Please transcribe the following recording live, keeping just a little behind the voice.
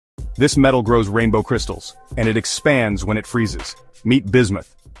This metal grows rainbow crystals, and it expands when it freezes. Meet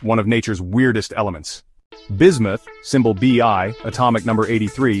bismuth, one of nature's weirdest elements. Bismuth, symbol Bi, atomic number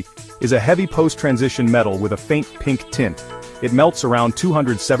 83, is a heavy post-transition metal with a faint pink tint. It melts around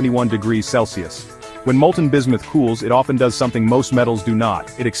 271 degrees Celsius. When molten bismuth cools, it often does something most metals do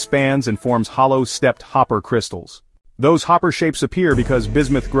not. It expands and forms hollow, stepped hopper crystals. Those hopper shapes appear because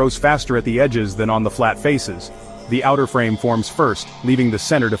bismuth grows faster at the edges than on the flat faces. The outer frame forms first, leaving the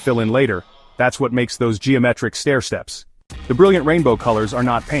center to fill in later. That's what makes those geometric stair steps. The brilliant rainbow colors are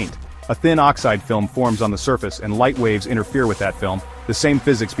not paint. A thin oxide film forms on the surface and light waves interfere with that film, the same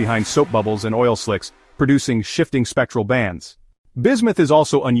physics behind soap bubbles and oil slicks, producing shifting spectral bands. Bismuth is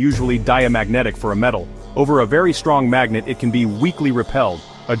also unusually diamagnetic for a metal. Over a very strong magnet it can be weakly repelled,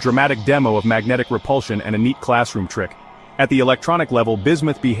 a dramatic demo of magnetic repulsion and a neat classroom trick. At the electronic level,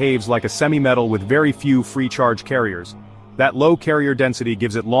 bismuth behaves like a semimetal with very few free charge carriers. That low carrier density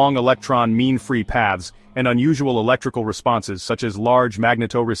gives it long electron mean-free paths, and unusual electrical responses such as large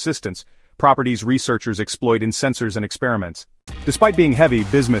magnetoresistance, properties researchers exploit in sensors and experiments. Despite being heavy,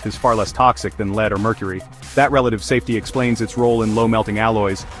 bismuth is far less toxic than lead or mercury. That relative safety explains its role in low-melting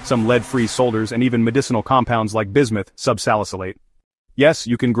alloys, some lead-free solders, and even medicinal compounds like bismuth subsalicylate. Yes,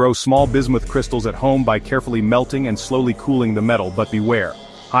 you can grow small bismuth crystals at home by carefully melting and slowly cooling the metal, but beware.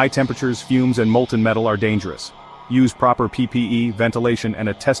 High temperatures, fumes, and molten metal are dangerous. Use proper PPE, ventilation, and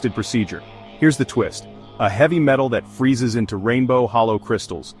a tested procedure. Here's the twist. A heavy metal that freezes into rainbow hollow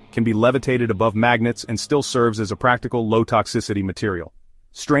crystals can be levitated above magnets and still serves as a practical low-toxicity material.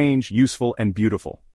 Strange, useful, and beautiful.